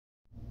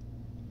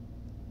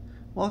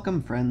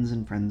Welcome friends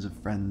and friends of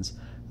friends.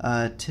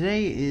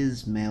 Today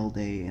is mail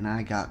day and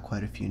I got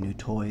quite a few new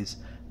toys,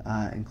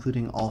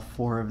 including all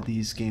four of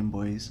these Game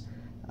Boys.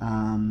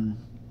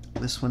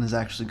 This one is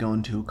actually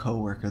going to a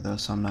coworker though,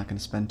 so I'm not going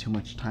to spend too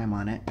much time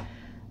on it.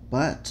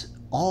 But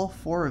all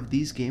four of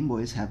these Game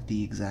Boys have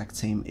the exact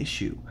same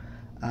issue.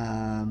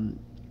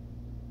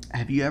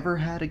 Have you ever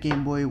had a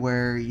Game Boy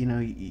where,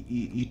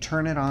 you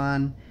turn it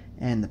on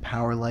and the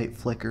power light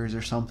flickers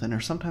or something, or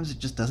sometimes it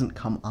just doesn't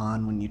come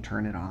on when you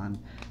turn it on?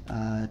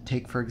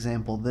 Take, for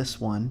example, this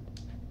one.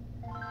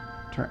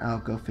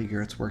 Oh, go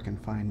figure, it's working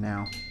fine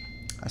now.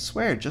 I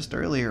swear, just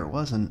earlier it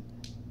wasn't.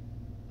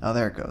 Oh,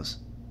 there it goes.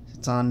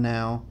 It's on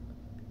now,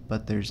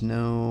 but there's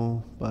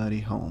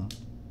nobody home.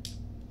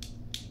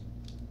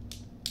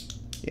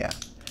 Yeah.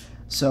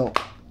 So,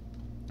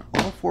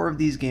 all four of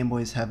these Game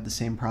Boys have the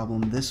same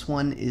problem. This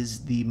one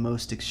is the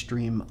most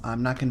extreme.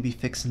 I'm not going to be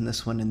fixing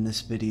this one in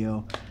this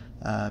video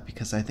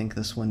because I think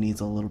this one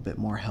needs a little bit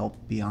more help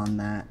beyond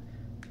that.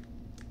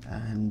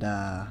 And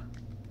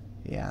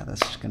yeah, that's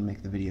just going to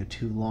make the video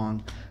too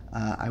long.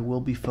 I will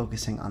be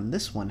focusing on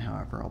this one,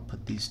 however. I'll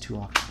put these two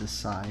off to the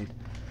side.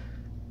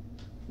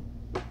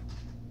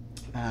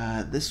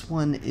 This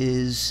one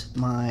is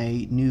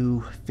my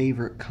new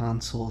favorite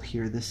console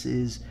here. This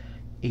is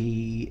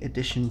a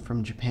edition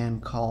from Japan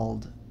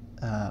called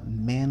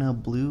Mana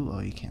Blue.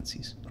 Oh, you can't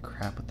see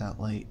crap with that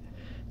light.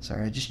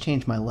 Sorry, I just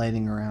changed my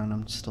lighting around.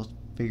 I'm still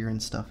figuring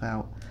stuff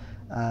out.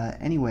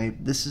 Anyway,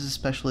 this is a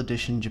special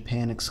edition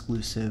Japan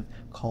exclusive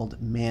called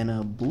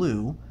Mana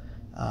Blue.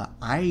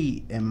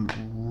 I am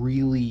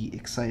really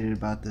excited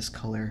about this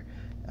color.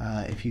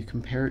 If you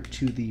compare it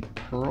to the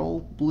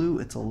Pearl Blue,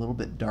 it's a little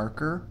bit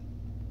darker.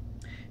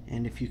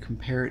 And if you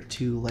compare it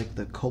to like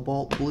the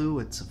Cobalt Blue,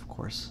 it's of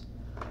course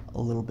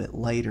a little bit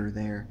lighter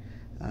there.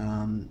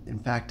 In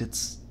fact,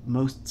 it's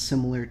most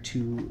similar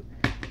to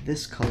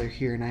this color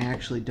here, and I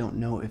actually don't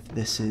know if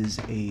this is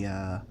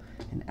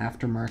an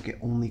aftermarket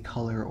only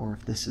color or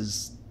if this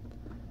is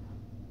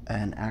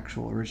an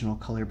actual original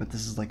color, but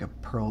this is like a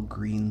pearl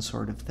green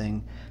sort of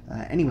thing.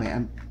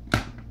 Anyway,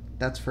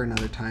 that's for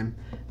another time.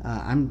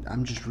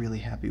 I'm just really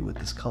happy with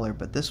this color,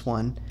 but this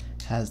one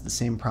has the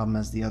same problem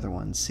as the other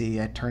one.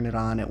 See, I turned it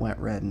on, it went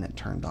red, and it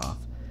turned off.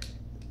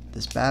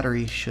 This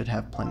battery should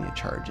have plenty of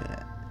charge in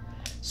it.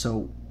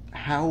 So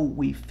how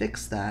we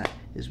fix that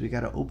is we got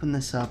to open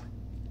this up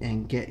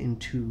and get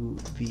into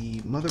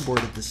the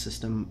motherboard of the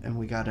system, and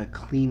we got to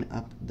clean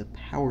up the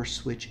power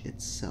switch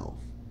itself.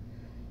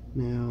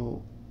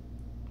 Now,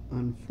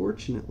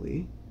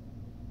 unfortunately,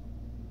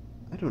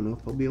 I don't know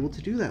if I'll be able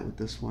to do that with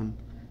this one.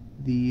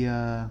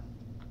 The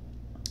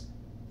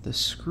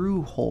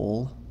screw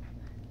hole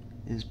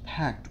is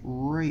packed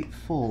right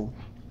full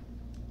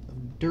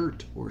of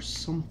dirt or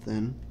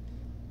something.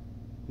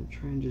 I'm gonna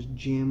try and just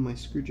jam my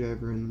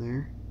screwdriver in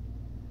there.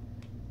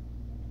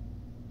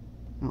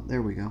 Oh,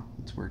 there we go.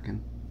 It's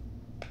working.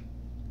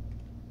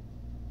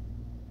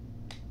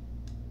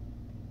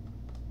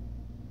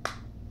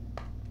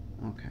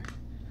 Okay.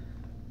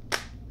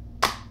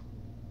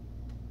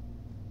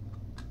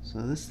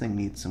 So this thing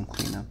needs some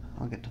cleanup.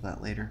 I'll get to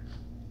that later.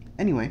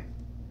 Anyway.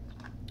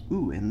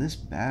 Ooh, and this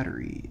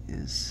battery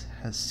has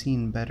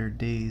seen better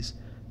days.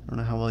 I don't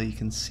know how well you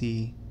can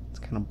see. It's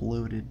kind of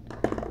bloated.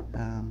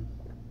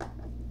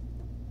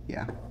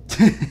 Yeah.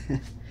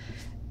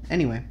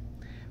 Anyway,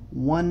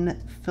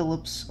 one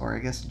Phillips, or I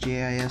guess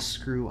JIS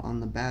screw on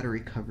the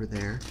battery cover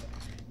there,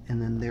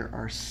 and then there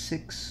are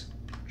 6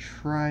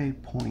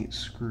 tri-point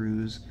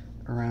screws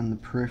around the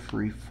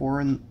periphery,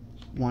 one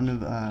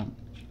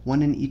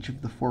in each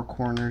of the 4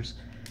 corners,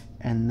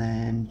 and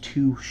then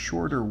 2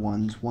 shorter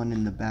ones, one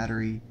in the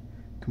battery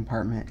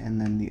compartment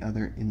and then the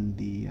other in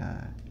the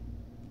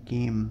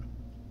game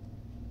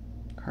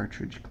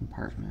cartridge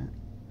compartment.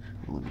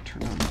 Well, let me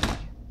turn on the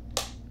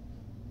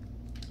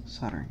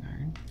soldering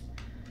iron.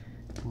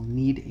 We'll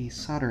need a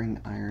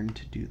soldering iron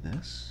to do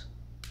this.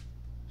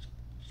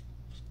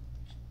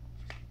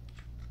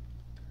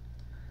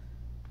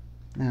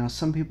 Now,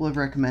 some people have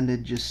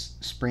recommended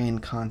just spraying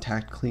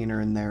contact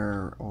cleaner in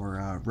there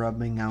or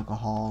rubbing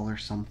alcohol or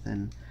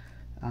something.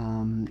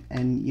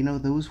 And you know,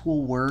 those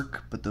will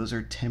work, but those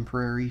are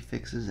temporary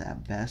fixes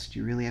at best.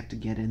 You really have to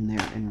get in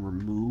there and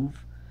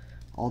remove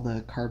all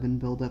the carbon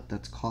buildup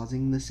that's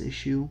causing this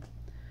issue.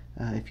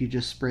 If you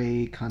just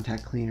spray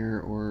contact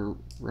cleaner or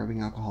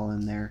rubbing alcohol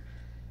in there,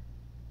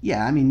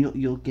 yeah, I mean,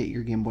 you'll get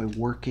your Game Boy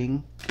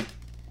working,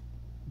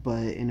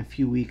 but in a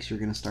few weeks you're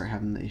going to start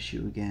having the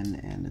issue again,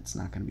 and it's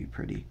not going to be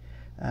pretty.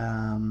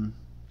 Well,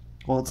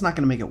 it's not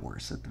going to make it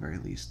worse at the very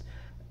least.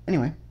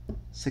 Anyway,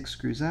 6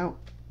 screws out.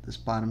 This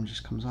bottom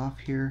just comes off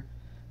here.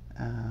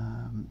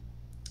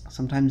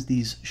 Sometimes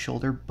these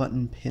shoulder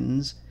button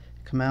pins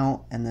come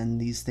out, and then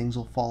these things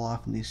will fall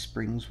off and these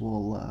springs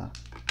will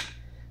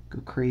go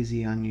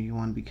crazy on you. You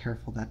want to be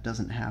careful that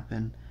doesn't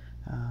happen.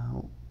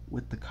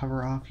 With the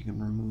cover off, you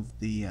can remove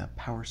the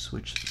power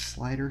switch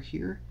slider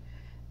here,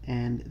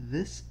 and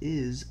this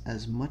is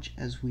as much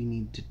as we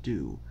need to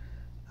do.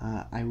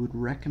 I would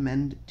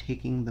recommend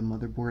taking the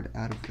motherboard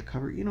out of the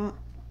cover. You know what?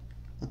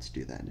 Let's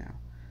do that now.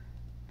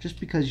 just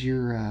because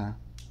you're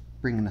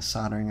bringing a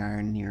soldering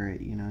iron near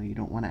it, you know, you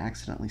don't want to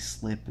accidentally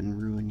slip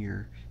and ruin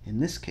your, in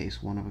this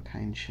case,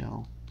 one-of-a-kind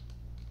shell.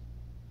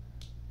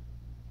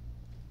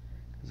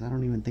 Because I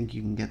don't even think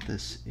you can get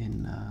this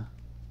in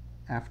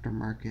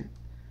aftermarket.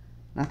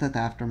 Not that the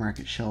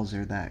aftermarket shells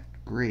are that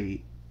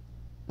great,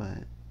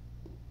 but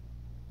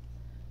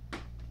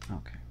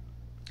okay.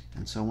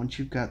 And so once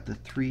you've got the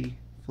 3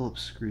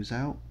 Phillips screws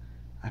out,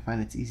 I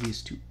find it's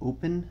easiest to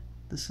open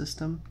the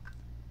system.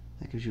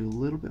 That gives you a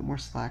little bit more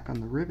slack on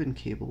the ribbon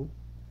cable,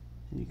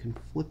 and you can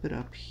flip it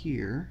up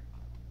here.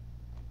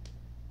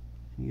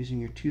 And using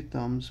your 2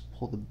 thumbs,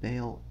 pull the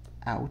bail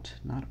out,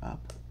 not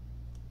up,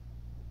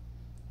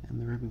 and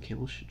the ribbon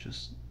cable should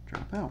just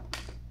drop out.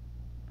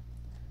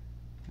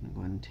 I'm going to go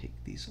ahead and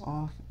take these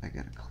off. I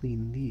got to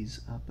clean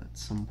these up at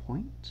some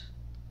point.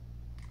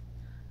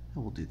 I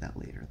will do that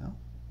later though.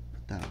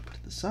 Put that up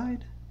to the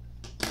side.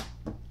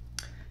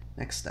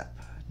 Next step.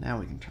 Now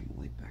we can turn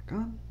the light back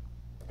on.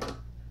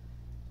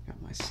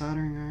 Got my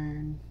soldering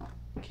iron.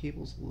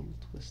 Cable's a little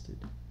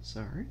twisted.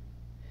 Sorry.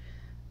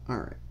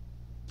 Alright.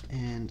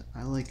 And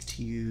I like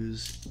to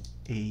use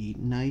a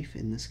knife,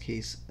 in this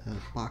case a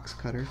box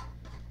cutter.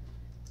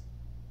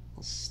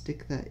 I'll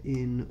stick that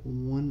in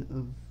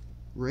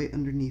right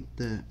underneath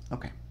the...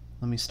 Okay,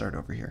 let me start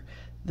over here.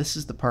 This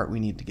is the part we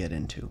need to get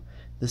into.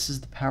 This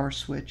is the power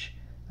switch.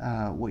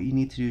 What you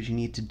need to do is you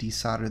need to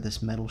desolder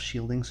this metal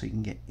shielding so you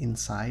can get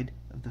inside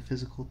of the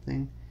physical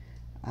thing.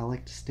 I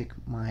like to stick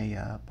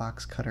my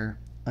box cutter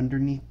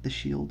underneath the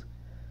shield.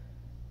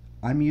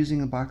 I'm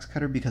using a box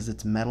cutter because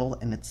it's metal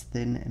and it's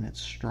thin and it's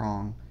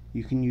strong.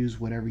 You can use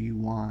whatever you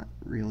want,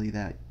 really,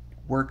 that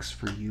works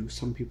for you.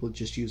 Some people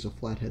just use a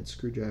flathead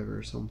screwdriver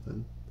or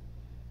something.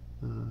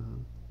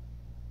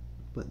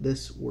 But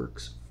this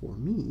works for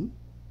me.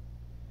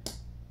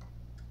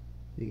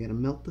 You gotta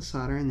melt the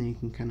solder and then you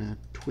can kind of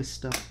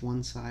twist up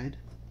one side.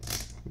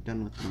 We're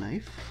done with the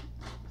knife.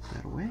 Put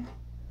that away.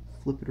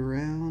 Flip it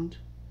around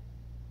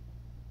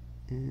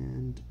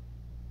and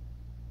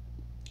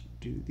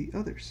do the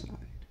other side.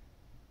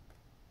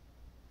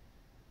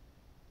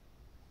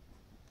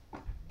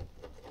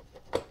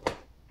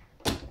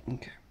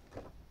 Okay.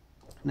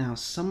 Now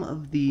some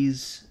of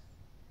these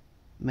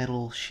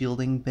metal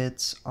shielding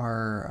bits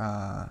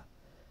are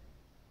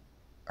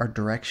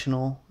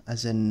directional,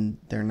 as in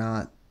they're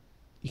not,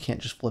 you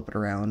can't just flip it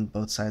around,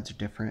 both sides are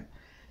different.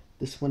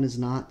 This one is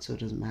not, so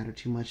it doesn't matter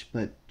too much,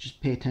 but just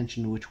pay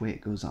attention to which way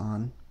it goes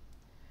on.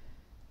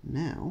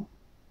 Now,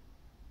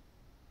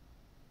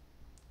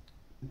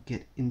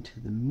 get into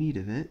the meat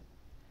of it.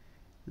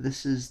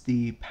 This is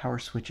the power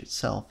switch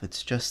itself.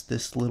 It's just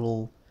this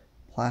little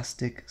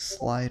plastic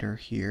slider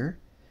here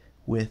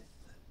with,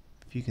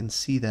 if you can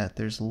see that,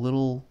 there's a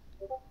little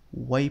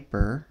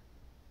wiper.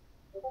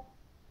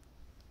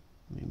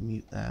 Let me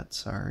mute that,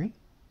 sorry.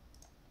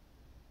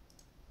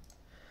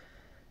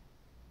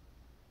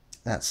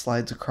 That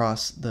slides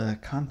across the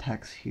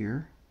contacts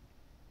here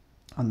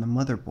on the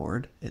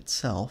motherboard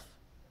itself.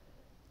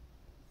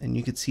 And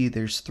you can see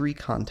there's 3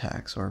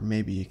 contacts, or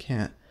maybe you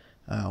can't.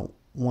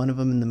 One of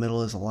them in the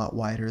middle is a lot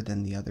wider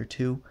than the other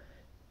 2,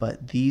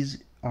 but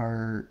these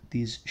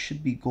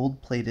should be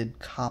gold-plated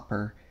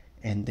copper,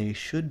 and they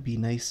should be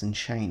nice and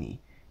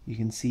shiny. You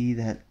can see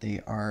that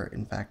they are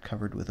in fact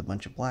covered with a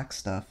bunch of black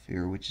stuff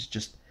here, which is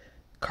just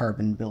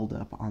carbon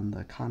buildup on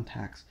the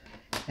contacts.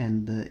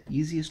 And the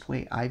easiest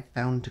way I've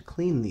found to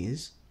clean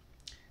these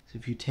is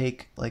if you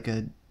take like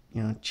a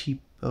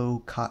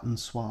cheapo cotton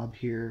swab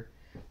here.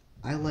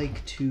 I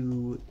like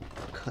to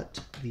cut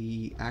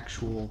the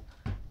actual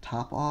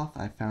top off.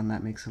 I found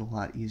that makes it a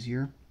lot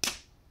easier,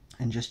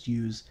 and just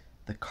use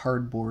the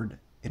cardboard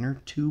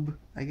inner tube,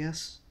 I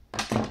guess.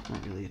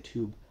 Not really a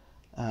tube.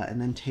 And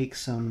then take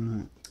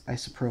some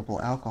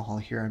isopropyl alcohol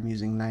here. I'm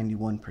using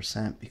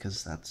 91%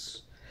 because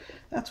that's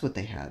what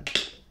they had.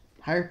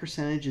 Higher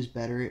percentage is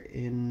better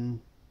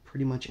in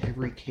pretty much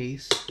every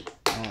case,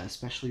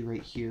 especially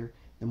right here.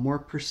 The more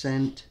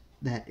percent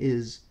that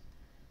is,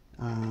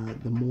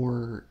 the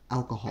more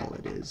alcohol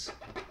it is.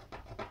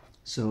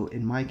 So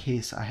in my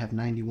case, I have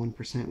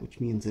 91%, which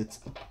means it's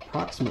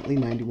approximately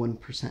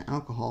 91%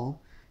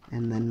 alcohol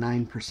and then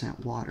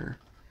 9% water.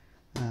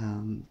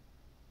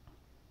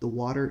 The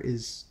water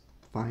is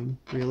fine,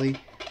 really.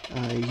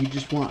 You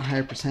just want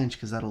higher percentage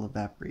because that'll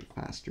evaporate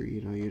faster.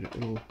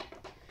 It'll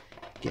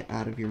get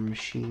out of your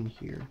machine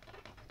here.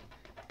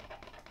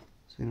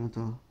 So you don't have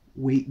to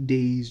wait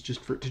days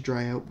just for it to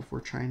dry out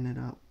before trying it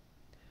up.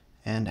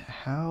 And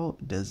how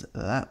does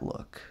that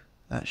look?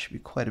 That should be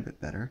quite a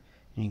bit better.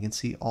 And you can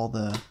see all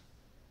the,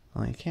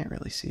 well, you can't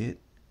really see it.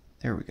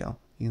 There we go.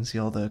 You can see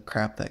all the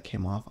crap that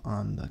came off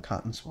on the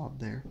cotton swab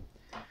there.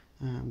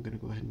 I'm going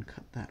to go ahead and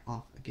cut that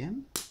off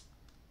again.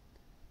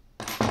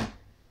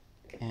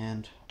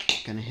 And I'm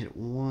going to hit it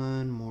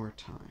one more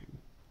time.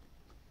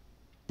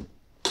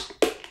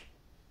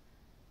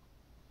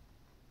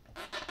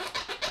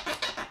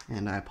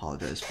 And I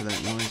apologize for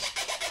that noise.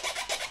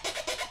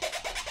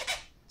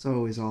 It's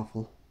always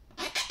awful.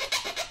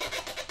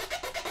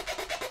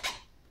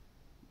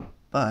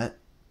 But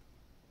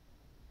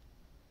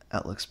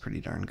That looks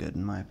pretty darn good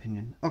in my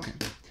opinion. Okay,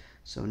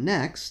 so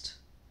next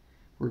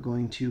we're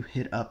going to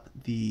hit up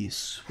the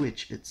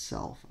switch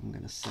itself. I'm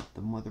going to set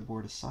the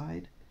motherboard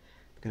aside.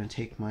 I'm going to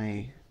take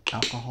my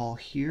alcohol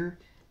here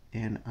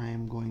and I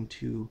am going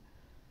to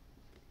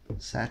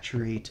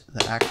saturate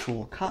the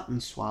actual cotton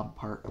swab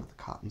part of the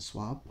cotton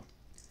swab.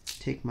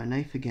 Take my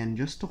knife again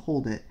just to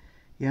hold it.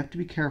 You have to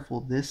be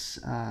careful. This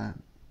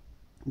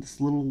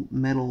little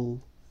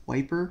metal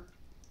wiper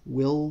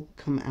will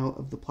come out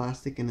of the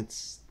plastic and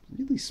it's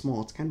really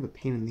small. It's kind of a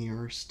pain in the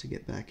arse to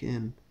get back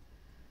in.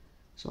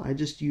 So I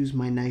just use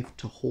my knife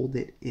to hold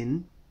it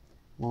in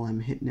while I'm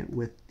hitting it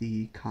with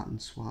the cotton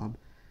swab.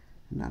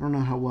 And I don't know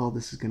how well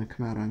this is going to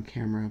come out on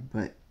camera,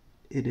 but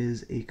it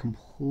is a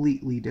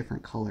completely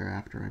different color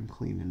after I'm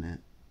cleaning it.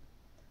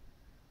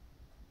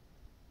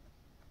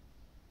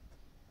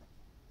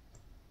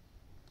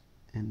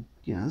 And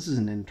yeah, this is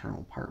an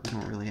internal part. We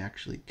don't really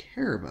actually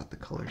care about the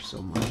color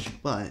so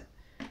much, but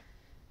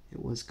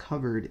it was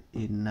covered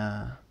in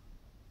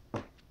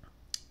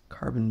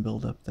carbon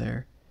buildup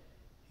there.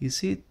 You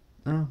see it?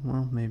 Oh,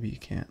 well, maybe you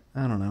can't.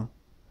 I don't know.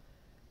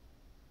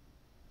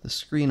 The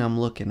screen I'm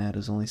looking at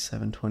is only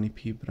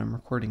 720p, but I'm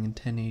recording in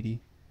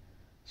 1080.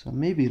 So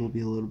maybe it'll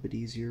be a little bit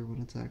easier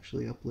when it's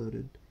actually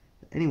uploaded.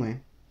 But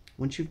anyway,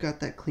 once you've got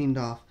that cleaned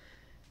off,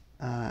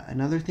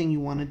 another thing you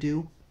want to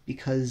do,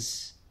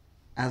 because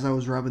as I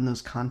was rubbing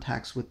those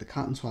contacts with the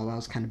cotton swab, I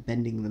was kind of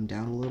bending them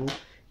down a little.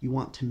 You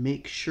want to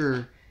make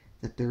sure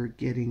that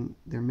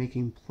they're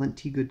making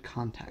plenty good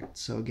contact.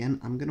 So again,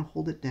 I'm going to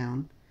hold it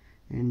down,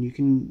 and you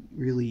can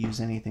really use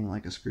anything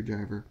like a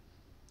screwdriver.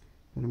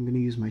 But I'm going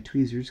to use my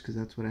tweezers because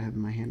that's what I have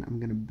in my hand. I'm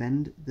going to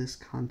bend this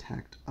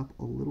contact up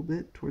a little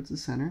bit towards the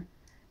center,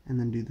 and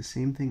then do the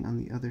same thing on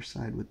the other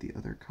side with the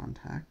other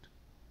contact.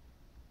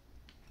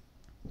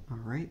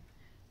 Alright,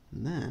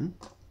 and then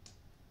if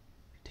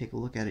you take a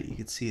look at it, you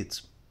can see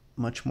it's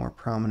much more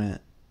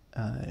prominent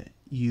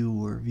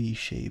U or V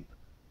shape.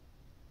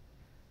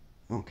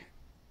 Okay,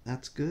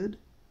 that's good.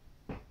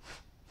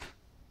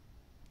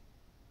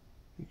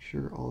 Make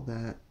sure all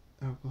that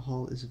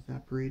alcohol is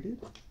evaporated.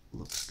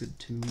 Looks good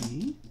to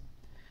me.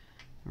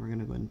 Now we're going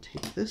to go ahead and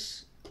take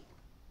this,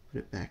 put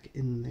it back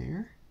in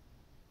there.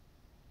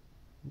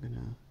 I'm going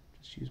to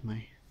just use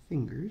my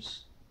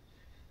fingers.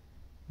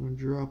 I'm going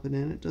to drop it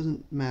in. It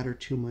doesn't matter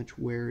too much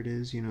where it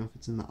is, you know, if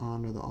it's in the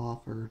on or the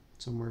off or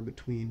somewhere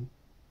between.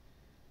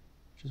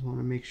 Just want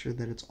to make sure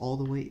that it's all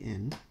the way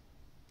in.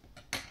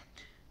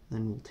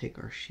 Then we'll take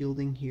our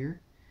shielding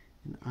here,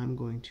 and I'm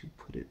going to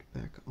put it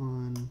back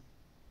on.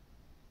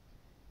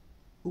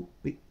 Oh,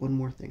 wait, one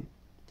more thing.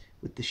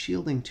 With the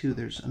shielding too,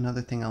 there's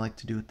another thing I like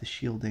to do with the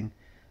shielding.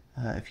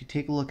 If you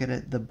take a look at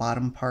it, the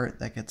bottom part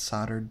that gets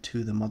soldered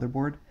to the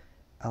motherboard,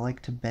 I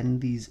like to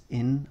bend these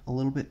in a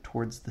little bit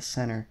towards the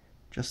center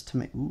just to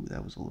make, ooh,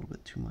 that was a little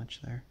bit too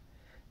much there.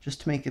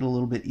 Just to make it a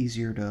little bit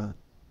easier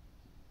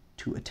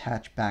to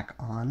attach back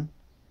on.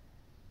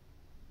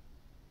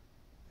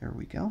 There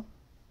we go.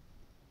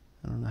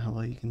 I don't know how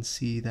well you can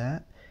see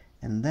that.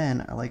 And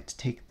then I like to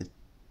take the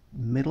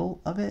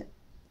middle of it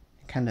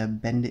and kind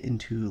of bend it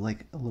into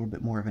like a little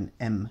bit more of an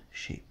M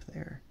shape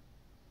there.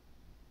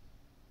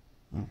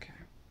 Okay.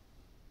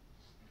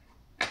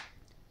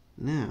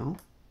 Now,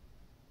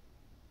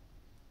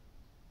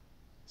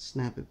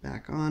 snap it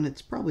back on.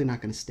 It's probably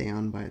not going to stay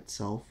on by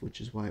itself, which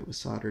is why it was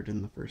soldered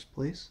in the first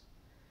place.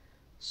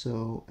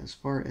 So as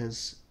far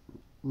as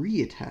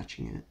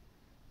reattaching it,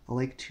 I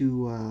like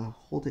to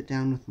hold it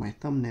down with my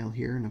thumbnail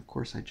here, and of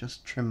course I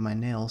just trimmed my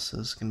nails, so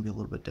this is going to be a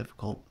little bit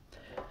difficult.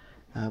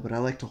 But I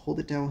like to hold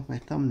it down with my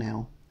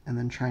thumbnail and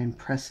then try and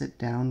press it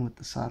down with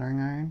the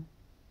soldering iron.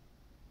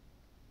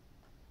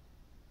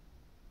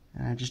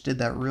 And I just did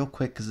that real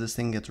quick because this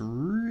thing gets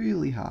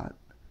really hot.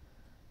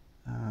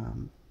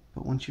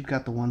 But once you've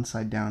got the one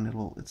side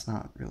down, it's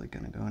not really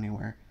going to go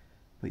anywhere.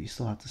 But you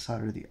still have to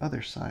solder the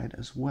other side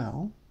as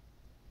well.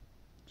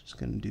 Just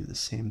going to do the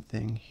same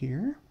thing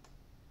here.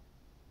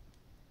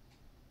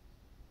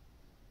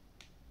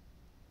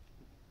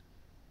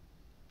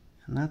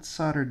 And that's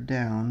soldered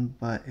down,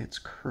 but it's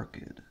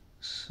crooked.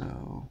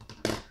 So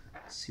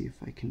let's see if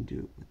I can do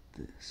it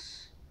with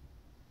this.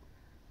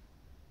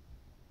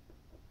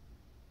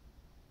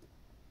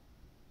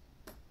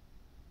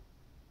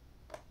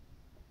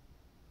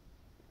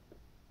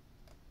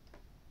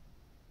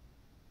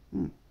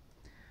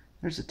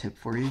 There's a tip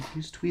for you.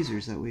 Use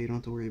tweezers, that way you don't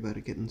have to worry about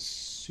it getting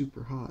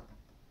super hot.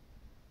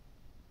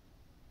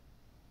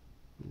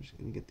 I'm just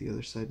going to get the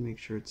other side, make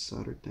sure it's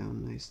soldered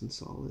down nice and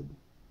solid.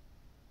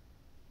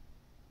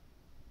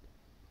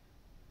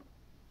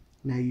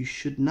 Now you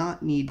should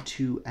not need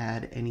to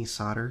add any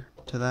solder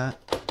to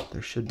that.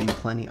 There should be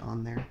plenty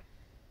on there.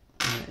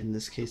 In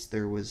this case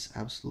there was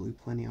absolutely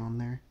plenty on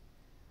there.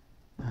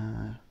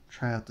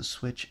 Try out the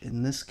switch.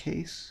 In this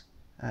case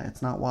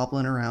it's not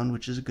wobbling around,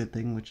 which is a good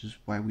thing, which is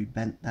why we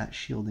bent that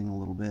shielding a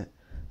little bit.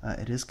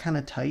 It is kind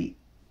of tight,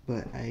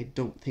 but I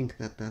don't think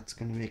that that's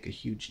going to make a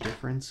huge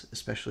difference,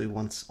 especially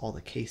once all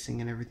the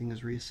casing and everything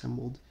is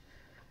reassembled.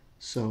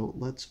 So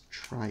let's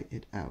try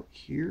it out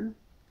here.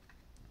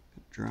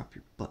 drop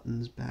your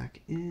buttons back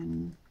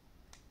in.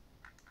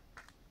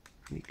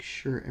 Make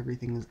sure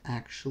everything is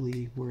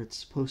actually where it's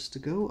supposed to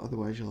go,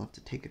 otherwise you'll have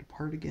to take it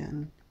apart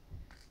again.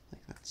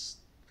 Like that's,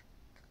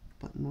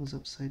 button was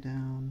upside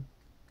down.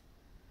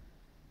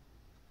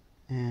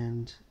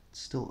 And it's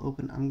still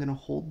open. I'm gonna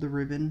hold the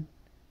ribbon,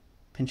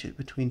 pinch it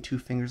between two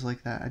fingers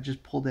like that. I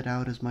just pulled it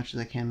out as much as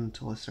I can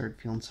until I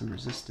started feeling some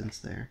resistance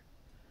there.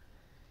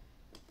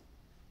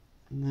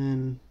 And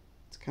then,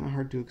 it's kind of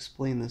hard to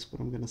explain this, but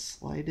I'm gonna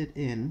slide it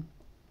in.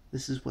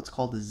 This is what's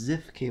called a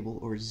ZIF cable,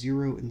 or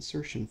zero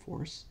insertion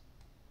force.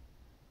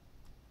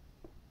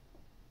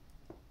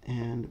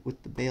 And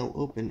with the bail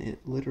open,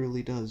 it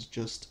literally does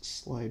just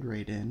slide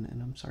right in.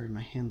 And I'm sorry,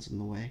 my hand's in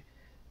the way,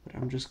 but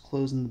I'm just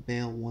closing the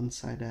bail one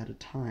side at a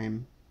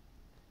time,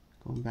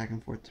 going back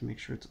and forth to make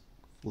sure it's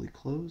fully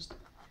closed.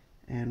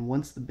 And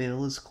once the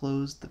bail is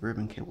closed, the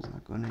ribbon cable's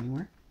not going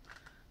anywhere.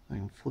 I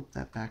can flip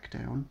that back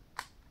down.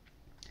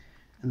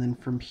 And then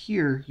from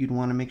here, you'd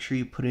want to make sure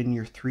you put in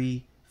your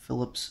 3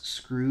 Phillips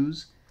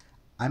screws.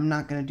 I'm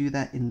not going to do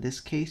that in this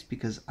case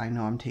because I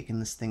know I'm taking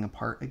this thing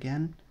apart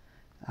again.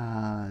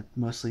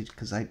 Mostly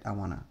because I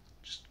want to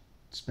just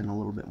spend a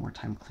little bit more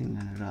time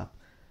cleaning it up.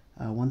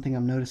 One thing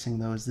I'm noticing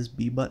though is this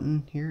B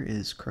button here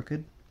is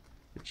crooked,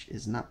 which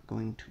is not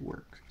going to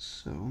work.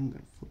 So I'm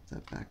going to flip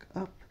that back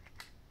up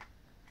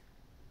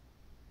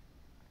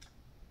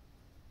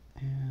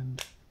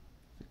and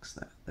fix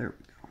that. There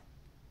we go.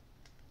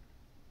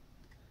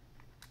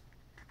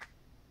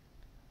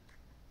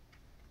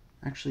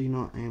 Actually, you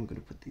know what? I am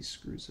going to put these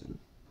screws in.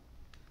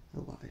 I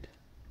lied.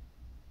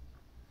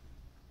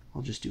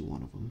 I'll just do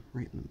one of them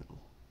right in the middle.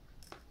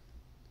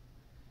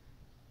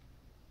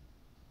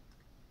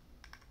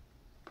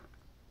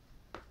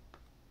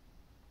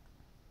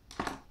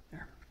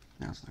 There.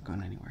 Now it's not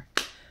going anywhere.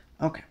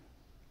 Okay.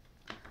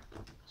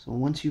 So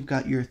once you've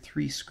got your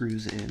 3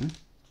 screws in,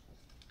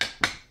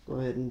 go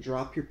ahead and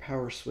drop your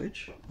power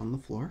switch on the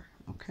floor.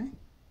 Okay.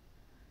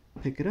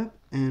 Pick it up,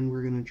 and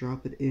we're going to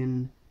drop it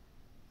in.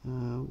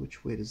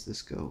 Which way does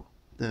this go?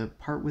 The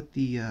part with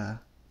the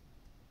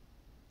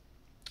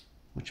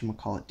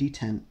whatchamacallit,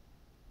 detent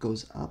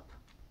goes up,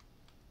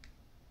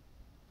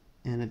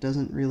 and it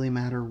doesn't really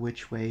matter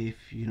which way,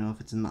 if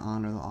it's in the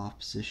on or the off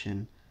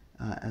position,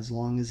 as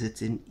long as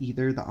it's in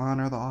either the on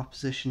or the off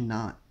position,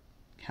 not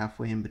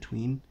halfway in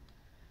between.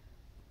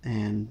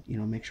 And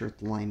make sure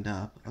it's lined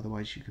up,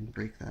 otherwise you can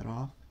break that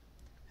off.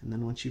 And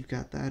then once you've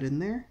got that in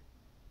there,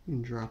 you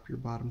can drop your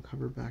bottom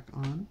cover back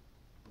on.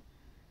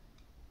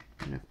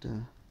 You have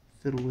to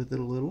fiddle with it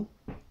a little.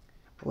 I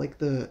like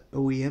the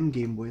OEM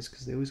Game Boys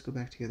because they always go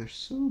back together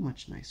so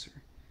much nicer.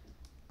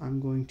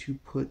 I'm going to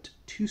put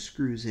 2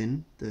 screws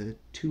in, the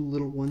 2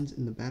 little ones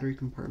in the battery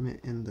compartment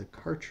and the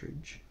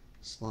cartridge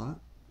slot.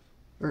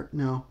 Or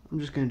no,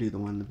 I'm just going to do the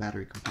one in the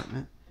battery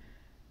compartment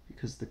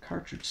because the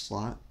cartridge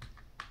slot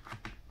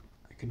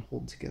I can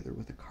hold together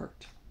with a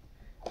cart.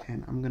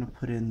 And I'm going to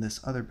put in this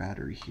other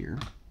battery here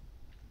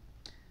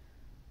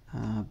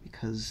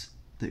because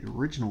the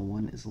original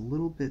one is a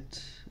little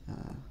bit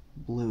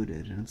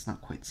bloated and it's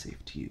not quite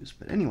safe to use.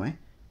 But anyway,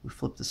 we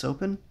flip this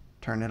open,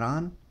 turn it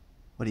on.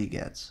 What do you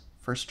get?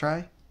 First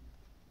try?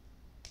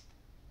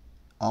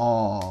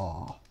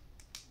 Oh,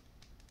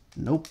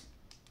 nope.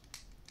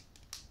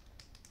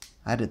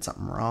 I did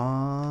something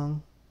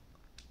wrong.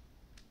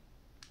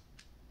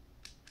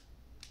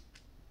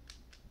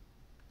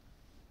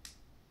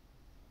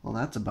 Well,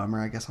 that's a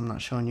bummer. I guess I'm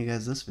not showing you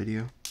guys this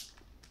video.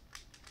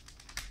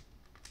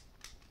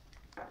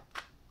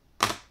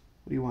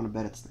 What do you want to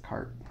bet it's the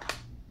cart?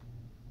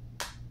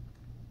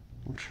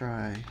 We'll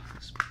try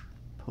this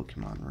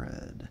Pokemon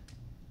Red.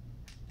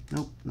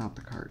 Nope, not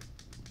the cart.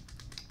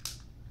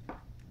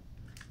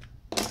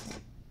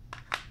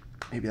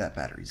 Maybe that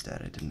battery's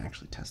dead. I didn't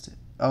actually test it.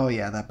 Oh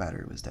yeah, that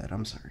battery was dead.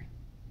 I'm sorry.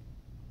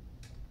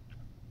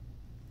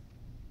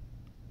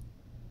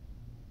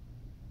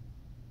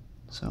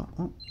 So,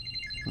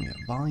 we got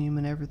volume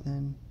and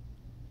everything.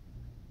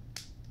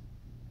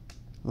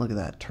 Look at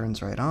that,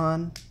 turns right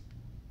on.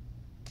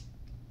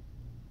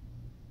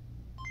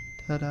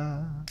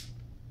 Ta-da!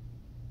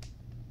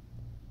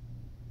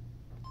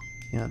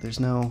 There's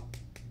no,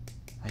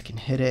 I can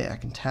hit it, I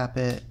can tap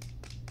it.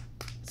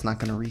 It's not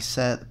going to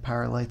reset, the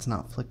power light's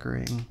not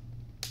flickering.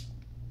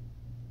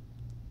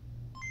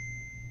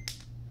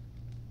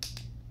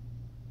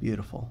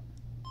 Beautiful.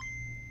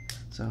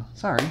 So,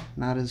 sorry,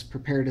 not as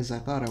prepared as I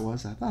thought I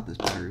was. I thought this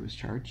battery was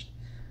charged.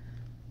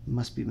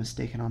 Must be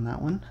mistaken on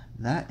that one.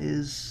 That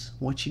is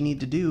what you need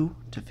to do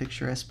to fix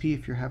your SP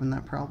if you're having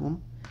that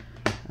problem.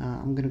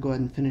 I'm going to go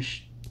ahead and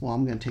finish. Well,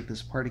 I'm going to take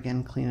this apart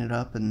again, clean it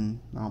up, and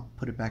I'll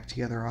put it back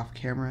together off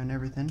camera and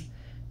everything.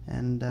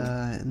 And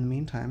in the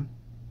meantime,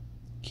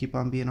 keep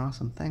on being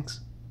awesome.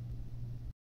 Thanks.